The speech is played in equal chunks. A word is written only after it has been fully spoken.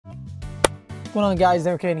What's going on, guys?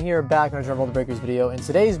 Ken here, back on Dragon Ball the Breakers video. In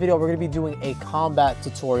today's video, we're going to be doing a combat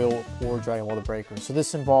tutorial for Dragon Ball the Breakers. So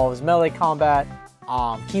this involves melee combat,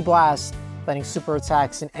 ki blast, landing super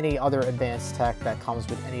attacks, and any other advanced tech that comes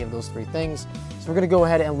with any of those three things. So we're going to go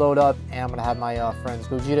ahead and load up, and I'm going to have my friends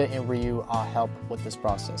Gogeta and Ryu help with this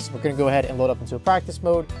process. So we're going to go ahead and load up into a practice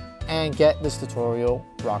mode and get this tutorial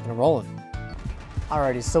rocking and rolling.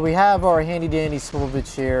 Alrighty, so we have our handy dandy swivel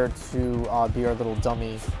bitch here to be our little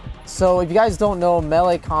dummy. So if you guys don't know,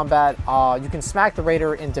 melee combat, you can smack the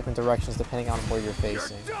Raider in different directions depending on where you're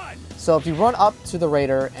facing. So if you run up to the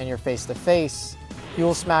Raider and you're face to face, you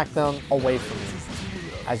will smack them away from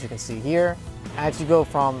you, as you can see here. And if you go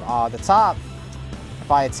from the top, if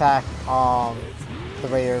I attack the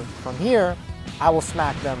Raider from here, I will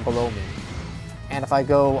smack them below me. And if I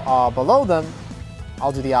go below them,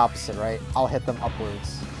 I'll do the opposite, right? I'll hit them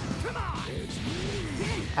upwards.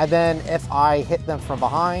 And then if I hit them from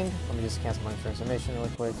behind, let me just cancel my transformation really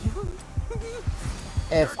quick.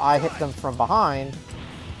 If I hit them from behind,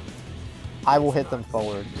 I will hit them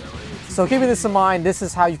forward. So keeping this in mind, this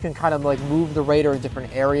is how you can kind of like move the Raider in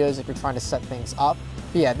different areas if you're trying to set things up.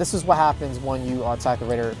 But yeah, this is what happens when you attack the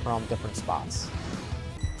Raider from different spots.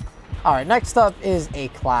 Alright, next up is a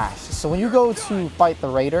clash. So when you go to fight the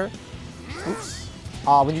Raider,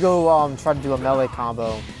 when you go try to do a melee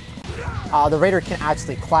combo, the Raider can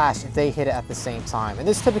actually clash if they hit it at the same time. And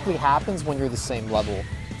this typically happens when you're the same level.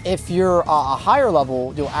 If you're a higher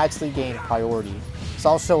level, you'll actually gain priority. So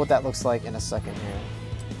I'll show what that looks like in a second here.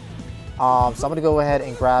 So I'm going to go ahead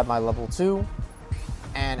and grab my level 2.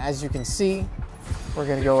 And as you can see, we're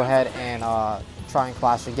going to go ahead and try and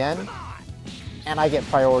clash again. And I get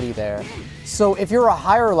priority there. So if you're a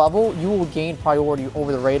higher level, you will gain priority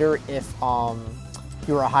over the Raider if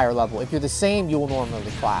you're a higher level. If you're the same, you will normally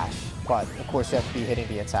clash. But of course, you have to be hitting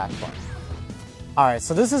the attack button. Alright,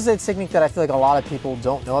 so this is a technique that I feel like a lot of people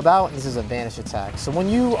don't know about. And this is a Vanish Attack. So when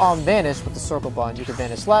you vanish with the circle button, you can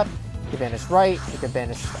vanish left, you can vanish right, you can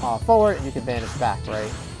vanish forward, and you can vanish back,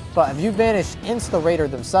 right? But if you vanish into the Raider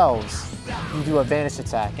themselves, you do a Vanish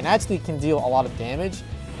Attack. And actually can deal a lot of damage.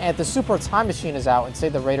 And if the Super Time Machine is out and say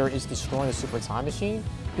the Raider is destroying the Super Time Machine,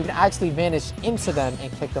 you can actually vanish into them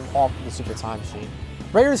and kick them off of the Super Time Machine.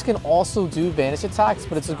 Raiders can also do Vanish Attacks,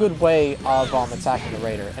 but it's a good way of attacking the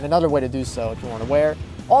Raider. And another way to do so, if you weren't aware.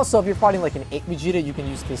 Also, if you're fighting like an 8 Vegeta, you can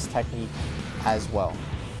use this technique as well.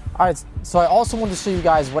 Alright, so I also wanted to show you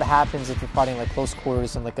guys what happens if you're fighting like close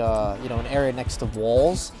quarters in like a, an area next to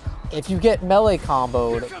walls. If you get melee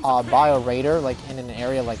comboed by a Raider, like in an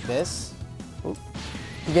area like this,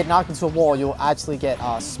 if you get knocked into a wall, you'll actually get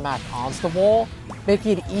smacked onto the wall,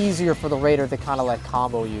 making it easier for the Raider to kind of like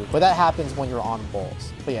combo you. But that happens when you're on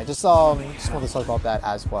walls. But yeah, just wanted to talk about that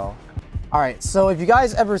as well. Alright, so if you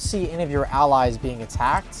guys ever see any of your allies being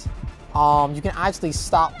attacked, you can actually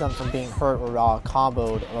stop them from being hurt or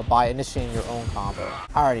comboed by initiating your own combo.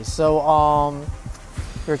 Alrighty, so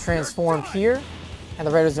you're transformed here, and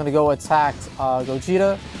the Raider's going to go attack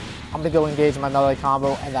Gogeta. I'm going to go engage my melee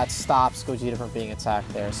combo, and that stops Gogeta from being attacked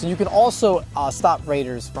there. So you can also stop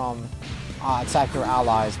Raiders from attacking your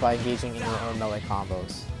allies by engaging in your own melee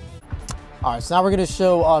combos. Alright, so now we're going to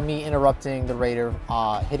show me interrupting the Raider,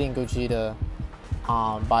 hitting Gogeta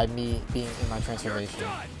by me being in my transformation.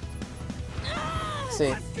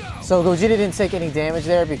 See, so Gogeta didn't take any damage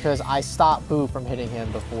there because I stopped Boo from hitting him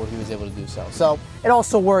before he was able to do so. So it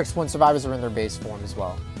also works when survivors are in their base form as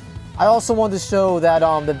well. I also wanted to show that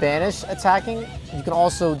the Vanish attacking, you can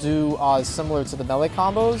also do similar to the melee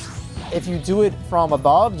combos. If you do it from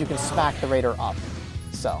above, you can smack the Raider up.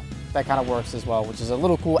 So that kind of works as well, which is a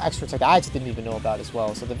little cool extra tech I just didn't even know about as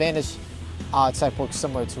well. So the Vanish tech works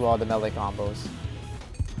similar to the melee combos.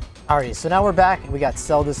 Alright, so now we're back and we got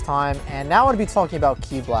Cell this time. And now I'm going to be talking about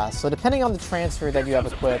Ki Blast. So depending on the transfer that you have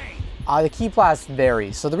equipped, the Ki Blasts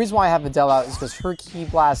vary. So the reason why I have Videl out is because her Ki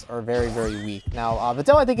Blasts are very, very weak. Now,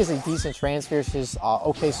 Videl I think is a decent transfer. She's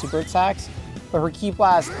okay super attacks, but her Ki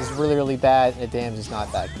Blast is really, really bad and the damage is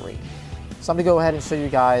not that great. So I'm going to go ahead and show you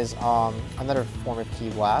guys another form of Ki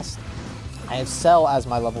Blast. I have Cell as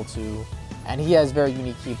my level 2, and he has very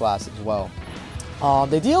unique Ki Blasts as well.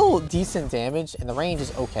 They deal decent damage and the range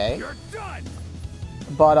is okay.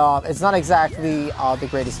 But it's not exactly the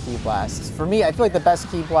greatest Ki Blasts. For me, I feel like the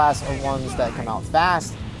best Ki Blasts are ones that come out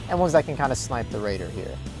fast and ones that can kind of snipe the Raider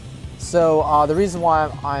here. So the reason why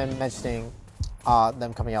I'm mentioning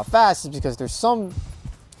them coming out fast is because there's some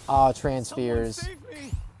Transpheres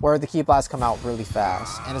where the Ki Blasts come out really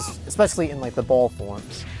fast, and especially in like the ball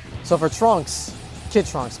forms. So for Trunks, Kid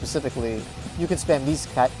Trunks specifically, you can spam these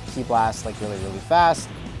Ki Blasts like really, really fast,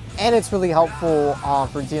 and it's really helpful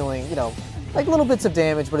for dealing, like little bits of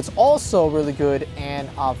damage, but it's also really good in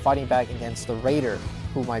fighting back against the Raider,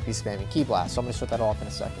 who might be spamming Ki Blast. So I'm going to shut that off in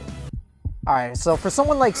a second. Alright, so for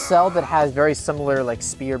someone like Cell that has very similar like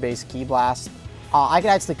spear-based Ki Blast, I can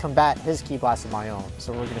actually combat his Ki Blast of my own.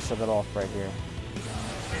 So we're going to shut that off right here.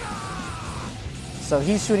 So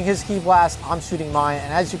he's shooting his Ki Blast, I'm shooting mine,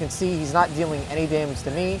 and as you can see, he's not dealing any damage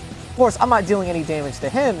to me. Of course, I'm not dealing any damage to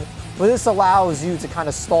him, but this allows you to kind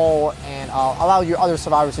of stall and allow your other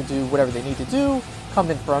survivors to do whatever they need to do, come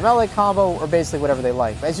in for a melee combo, or basically whatever they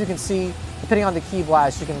like. But as you can see, depending on the Ki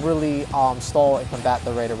Blast, you can really stall and combat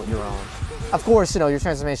the Raider with your own. Of course, your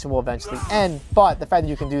transformation will eventually end, but the fact that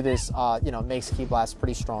you can do this, makes Ki Blast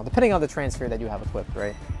pretty strong, depending on the Transphere that you have equipped,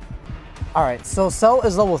 right? Alright, so Cell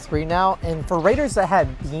is level 3 now, and for Raiders that have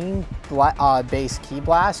beam-based Ki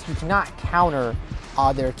Blast, you cannot counter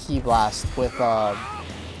their Ki Blast with the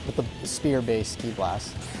spear-based Ki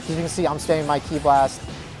Blast. As you can see, I'm spamming my Ki Blast,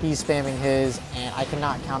 he's spamming his, and I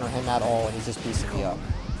cannot counter him at all, and he's just piecing me up.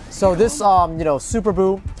 So this, Super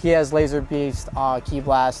Boo, he has laser-based Ki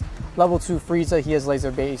Blast. Level 2 Frieza, he has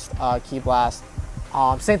laser-based Ki Blast.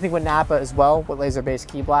 Same thing with Nappa as well, with laser-based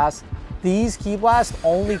Ki Blast. These Ki Blasts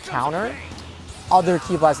only counter other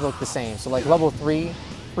Ki Blasts that look the same. So like level 3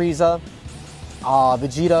 Frieza,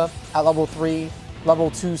 Vegeta at level 3,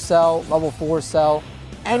 level 2 Cell, level 4 Cell.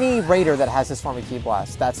 Any Raider that has this form of Ki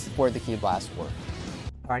Blast, that's where the Ki Blasts work.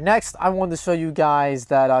 Alright, next I wanted to show you guys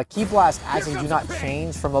that Ki Blasts actually do not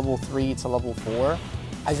change from level 3 to level 4.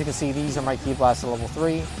 As you can see, these are my Ki Blasts at level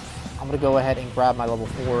 3. I'm going to go ahead and grab my level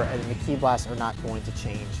 4, and the Ki Blasts are not going to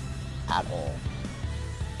change at all.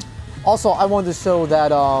 Also, I wanted to show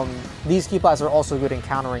that these Ki Blasts are also good in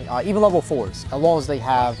countering even level 4s, as long as they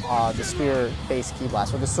have the spear-based Ki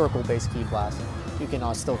Blast or the circle-based Ki Blast. You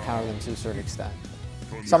can still counter them to a certain extent.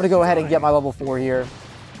 So I'm going to go ahead and get my level 4 here,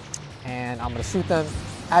 and I'm going to shoot them.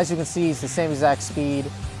 As you can see, it's the same exact speed,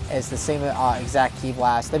 it's the same exact Ki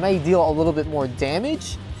Blast. They may deal a little bit more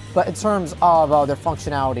damage, but in terms of their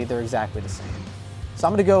functionality, they're exactly the same. So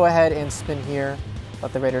I'm going to go ahead and spin here,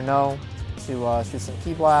 let the Raider know to shoot some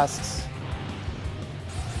Ki Blasts.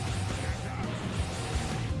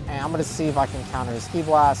 And I'm going to see if I can counter his Ki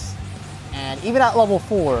Blast. And even at level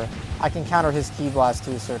 4, I can counter his Ki Blast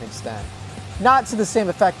to a certain extent. Not to the same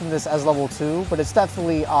effectiveness as level 2, but it's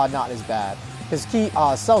definitely not as bad. His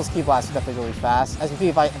Cell's Ki Blast is definitely really fast. As you can see,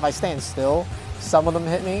 if I stand still, some of them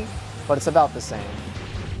hit me, but it's about the same.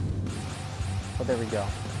 But there we go.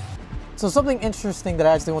 So something interesting that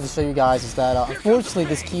I actually want to show you guys is that unfortunately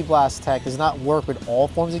this Ki Blast tech does not work with all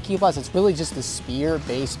forms of Ki Blast. It's really just the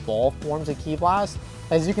spear-based ball forms of Ki Blast.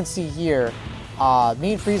 As you can see here,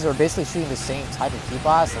 me and Frieza are basically shooting the same type of Ki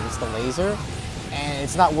Blast, like it's the laser, and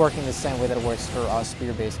it's not working the same way that it works for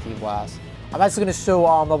spear-based Ki Blast. I'm actually going to show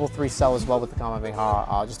level 3 Cell as well with the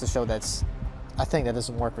Kamehameha, just to show that's a thing that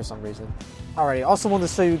doesn't work for some reason. Alrighty, also wanted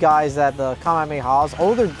to show you guys that the Kamehamehas,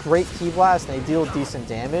 although they're great Ki Blasts and they deal decent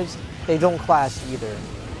damage, they don't clash either.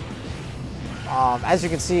 As you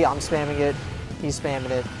can see, I'm spamming it, he's spamming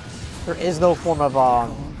it. There is no form of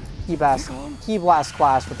Ki Blast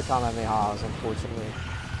clash with the Kamehamehas, unfortunately.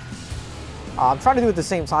 I'm trying to do it at the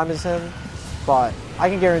same time as him, but I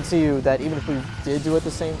can guarantee you that even if we did do it at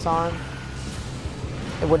the same time,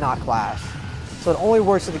 it would not clash. So it only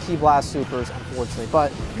works with the Ki Blast supers, unfortunately.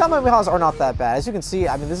 But Kamehamehas are not that bad. As you can see,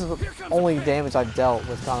 I mean, this is the only damage I've dealt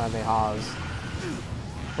with Kamehamehas.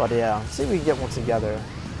 But yeah, let's see if we can get one together.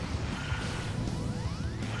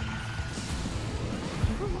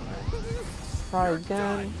 Let's try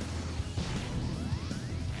again.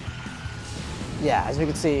 Yeah, as you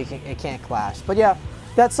can see, it can't clash. But yeah,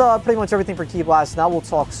 that's pretty much everything for Ki Blast. Now we'll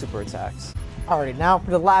talk super attacks. Alrighty, now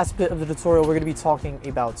for the last bit of the tutorial, we're going to be talking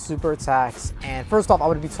about super attacks. And first off, I'm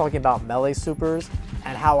going to be talking about melee supers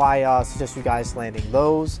and how I suggest you guys landing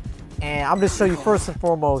those. And I'm going to show you first and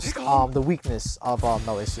foremost the weakness of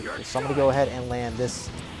melee supers. So I'm going to go ahead and land this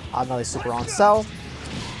melee super on Cell.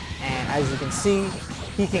 And as you can see,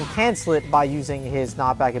 he can cancel it by using his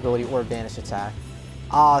knockback ability or Vanish Attack.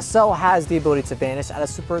 Cell has the ability to vanish out of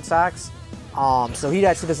super attacks, so he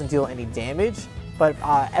actually doesn't deal any damage. But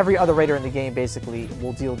every other Raider in the game basically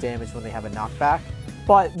will deal damage when they have a knockback.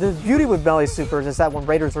 But the beauty with melee supers is that when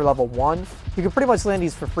Raiders are level 1, you can pretty much land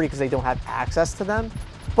these for free because they don't have access to them.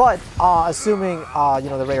 But assuming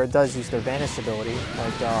the Raider does use their Vanish ability,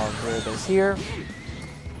 like there it is here,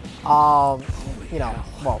 well,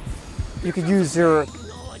 you could use your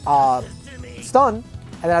stun,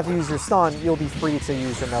 and then after you use your stun, you'll be free to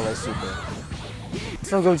use your melee super.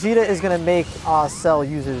 So Gogeta is going to make Cell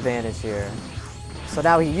use his Vanish here. So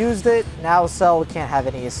now he used it, now Cell can't have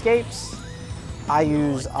any escapes. I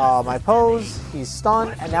use my pose, he's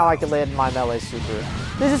stunned, and now I can land my melee super.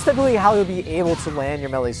 This is typically how you'll be able to land your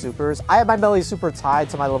melee supers. I have my melee super tied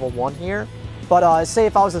to my level 1 here, but say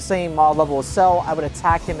if I was the same level as Cell, I would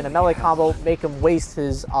attack him in a melee combo, make him waste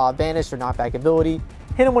his Vanish or knockback ability,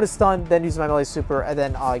 hit him with a stun, then use my melee super, and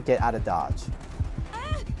then get out of dodge.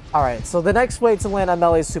 Alright, so the next way to land a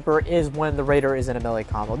melee super is when the Raider is in a melee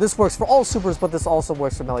combo. This works for all supers, but this also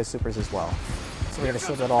works for melee supers as well. So we're going to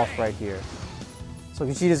show that off right here. So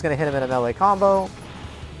Vegeta's going to hit him in a melee combo.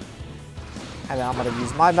 And then I'm going to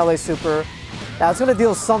use my melee super. Now it's going to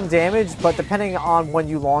deal some damage, but depending on when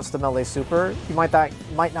you launch the melee super, you might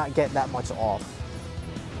not get that much off.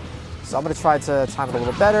 So I'm going to try to time it a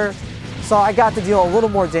little better. So I got to deal a little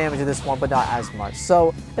more damage in this one, but not as much.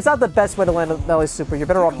 So it's not the best way to land a melee super. You're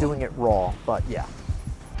better off doing it raw, but yeah.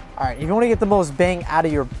 Alright, if you want to get the most bang out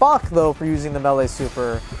of your buck, though, for using the melee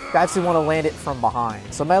super, you actually want to land it from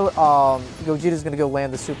behind. So Gogeta's going to go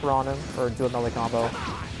land the super on him, or do a melee combo.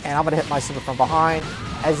 And I'm going to hit my super from behind.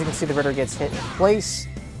 As you can see, the Raider gets hit in place.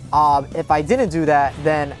 If I didn't do that,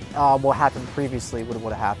 then what happened previously would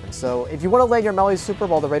have happened. So if you want to land your melee super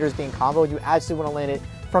while the Raider is being comboed, you actually want to land it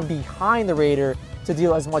from behind the Raider to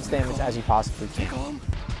deal as much damage as you possibly can.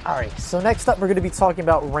 Alright, so next up we're going to be talking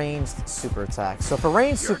about ranged super attacks. So for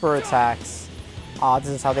ranged super attacks, this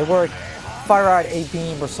is how they work. Fire out a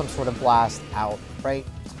beam or some sort of blast out, right?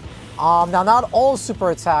 Now not all super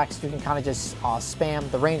attacks, you can kind of just spam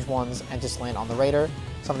the ranged ones and just land on the Raider.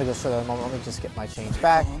 So I'm going to go show that in a moment. Let me just get my change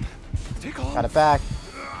back. Got it back.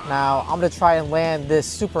 Now I'm going to try and land this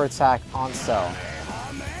super attack on Cell.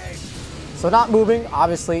 So not moving,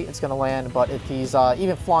 obviously it's going to land, but if he's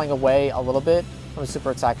even flying away a little bit from a super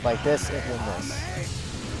attack like this, it will miss.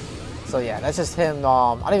 So yeah, that's just him.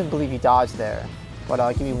 I don't even believe he dodged there,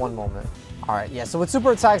 but give me one moment. Alright, yeah, so with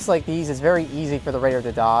super attacks like these, it's very easy for the Raider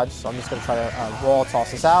to dodge, so I'm just going to try to raw toss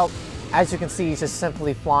this out. As you can see, he's just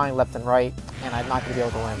simply flying left and right, and I'm not going to be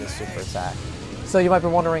able to land this super attack. So you might be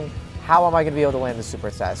wondering, how am I going to be able to land this super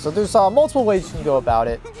attack? So there's multiple ways you can go about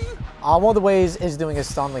it. One of the ways is doing a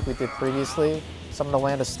stun like we did previously. So I'm going to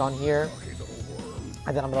land a stun here,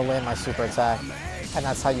 and then I'm going to land my super attack, and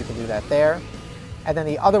that's how you can do that there. And then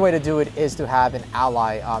the other way to do it is to have an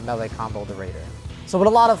ally melee combo the Raider. So with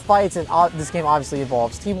a lot of fights, and this game obviously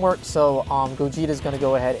involves teamwork, so Gogeta's going to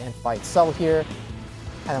go ahead and fight Cell here.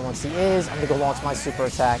 And then once he is, I'm going to go launch my super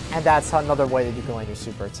attack, and that's another way that you can land your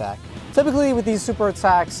super attack. Typically with these super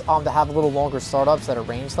attacks that have a little longer startups that are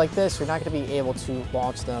ranged like this, you're not going to be able to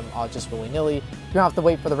launch them just willy-nilly. You're going to have to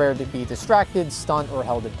wait for the Raider to be distracted, stunned, or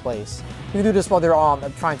held in place. You can do this while they're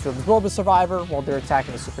trying to absorb a survivor, while they're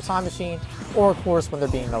attacking the super time machine, or of course when they're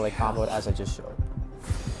being melee comboed as I just showed.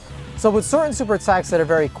 So with certain super attacks that are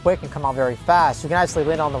very quick and come out very fast, you can actually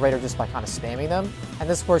land on the Raider just by kind of spamming them. And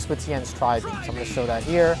this works with Tien's Tri-Beam. So I'm going to show that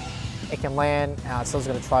here. It can land, Cell's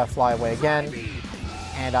going to try to fly away again.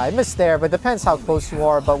 And I missed there, but it depends how close you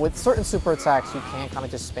are. But with certain super attacks, you can kind of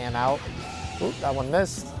just spam out. Oop, that one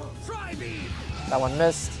missed. That one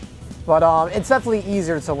missed. But it's definitely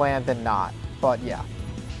easier to land than not. But yeah.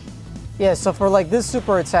 Yeah, so for like this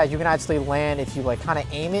super attack, you can actually land if you like kind of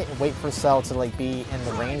aim it and wait for Cell to like be in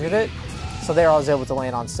the range of it. So there I was able to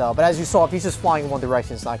land on Cell. But as you saw, if he's just flying in one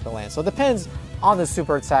direction, it's not going to land. So it depends on the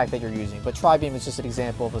super attack that you're using. But Tri-Beam is just an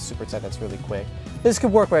example of a super attack that's really quick. This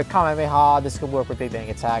could work with Kamehameha, this could work with Big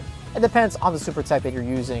Bang Attack. It depends on the super attack that you're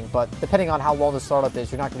using, but depending on how long the startup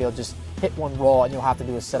is, you're not going to be able to just hit one raw and you'll have to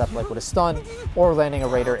do a setup like with a stun or landing a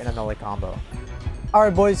Raider in a melee combo.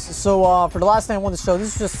 Alright boys, so for the last thing I wanted to show,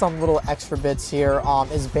 this is just some little extra bits here,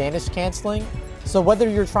 is Vanish Canceling. So whether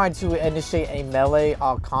you're trying to initiate a melee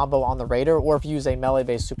combo on the Raider, or if you use a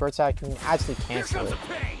melee-based super attack, you can actually cancel it.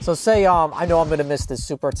 So say I know I'm going to miss this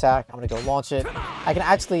super attack, I'm going to go launch it. I can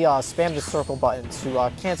actually spam the circle button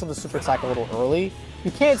to cancel the super attack a little early.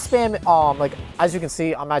 You can't spam it, like, as you can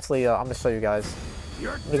see, I'm going to show you guys. I'm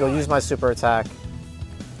going to go use my super attack.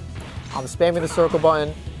 I'm spamming the circle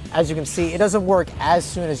button. As you can see, it doesn't work as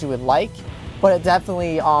soon as you would like, but it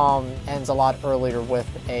definitely ends a lot earlier with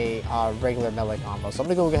a regular melee combo. So I'm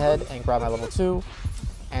going to go ahead and grab my level 2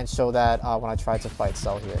 and show that when I try to fight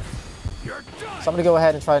Cell here. So I'm going to go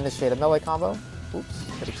ahead and try to initiate a melee combo. Oops,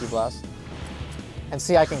 hit a Q blast. And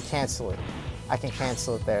see, I can cancel it. I can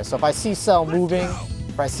cancel it there. So if I see Cell moving,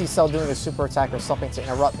 if I see Cell doing a super attack or something to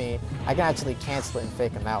interrupt me, I can actually cancel it and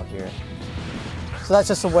fake him out here. So that's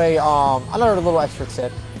just a way, another little extra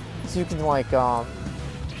tip. So you can like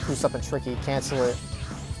do something tricky, cancel it,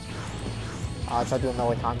 try to do a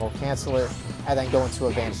melee combo, cancel it, and then go into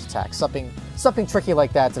a Vanish Attack. Something tricky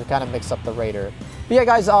like that to kind of mix up the Raider. But yeah,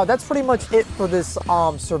 guys, that's pretty much it for this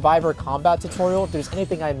Survivor combat tutorial. If there's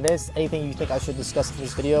anything I missed, anything you think I should discuss in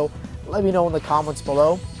this video, let me know in the comments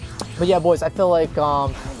below. But yeah, boys, I feel like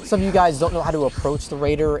some of you guys don't know how to approach the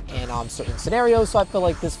Raider in certain scenarios, so I feel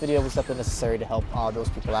like this video was definitely necessary to help those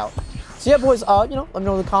people out. So yeah, boys, you know, let me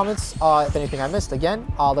know in the comments if anything I missed. Again,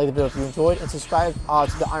 like the video if you enjoyed, and subscribe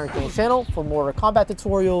to the Iron King channel for more combat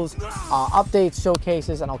tutorials, updates,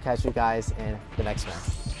 showcases, and I'll catch you guys in the next one.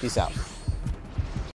 Peace out.